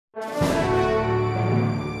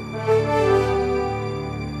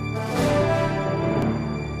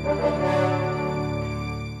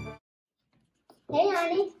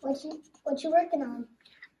What you working on?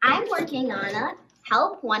 I'm working on a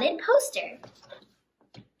Help Wanted poster.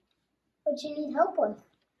 What you need help with?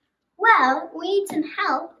 Well, we need some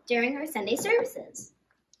help during our Sunday services.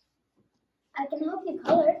 I can help you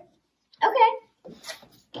color. Okay.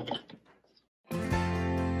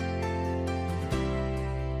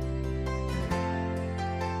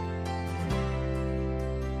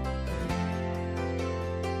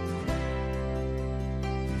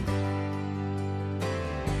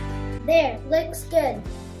 There, looks good.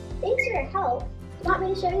 Thanks for your help. Want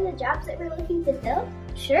me to show you the jobs that we're looking to fill?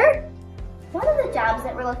 Sure. One of the jobs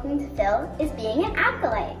that we're looking to fill is being an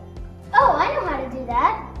acolyte. Oh, I know how to do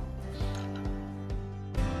that.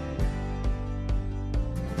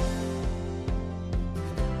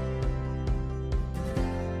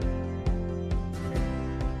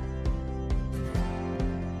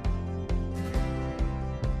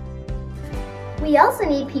 We also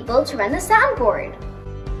need people to run the soundboard.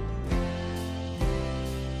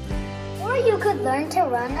 Or you could learn to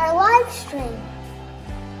run our live stream.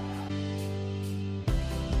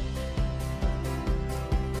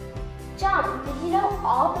 John, did you know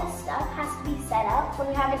all this stuff has to be set up when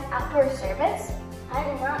we have an outdoor service? I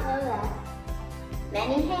did not know that.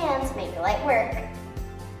 Many hands make light work.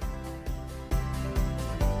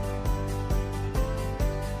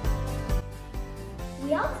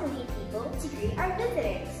 We also need people to greet our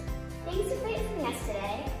visitors. Thanks for visiting us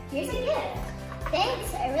today. Here's a gift.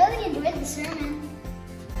 Thanks, I really enjoyed the sermon.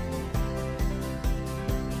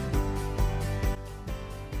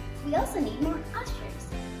 We also need more ushers.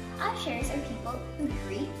 Ushers are people who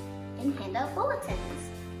greet and hand out bulletins.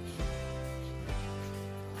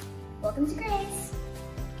 Welcome to Grace.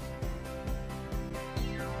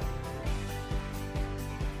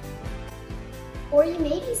 Or you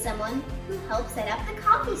may be someone who helps set up the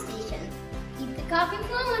coffee station. Keep the coffee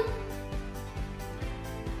flowing.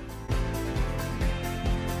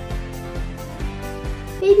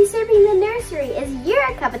 Baby serving the nursery is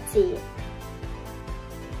your cup of tea.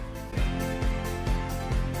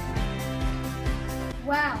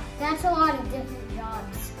 Wow, that's a lot of different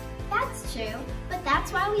jobs. That's true, but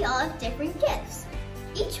that's why we all have different gifts.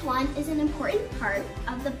 Each one is an important part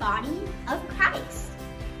of the body of Christ.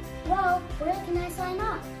 Well, where can I sign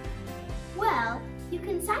up? Well, you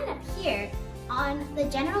can sign up here on the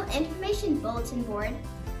General Information Bulletin Board,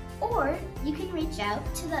 or you can reach out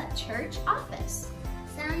to the church office.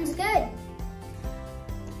 Sounds good.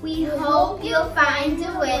 We hope you'll find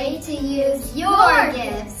a way to use your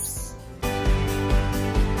gifts.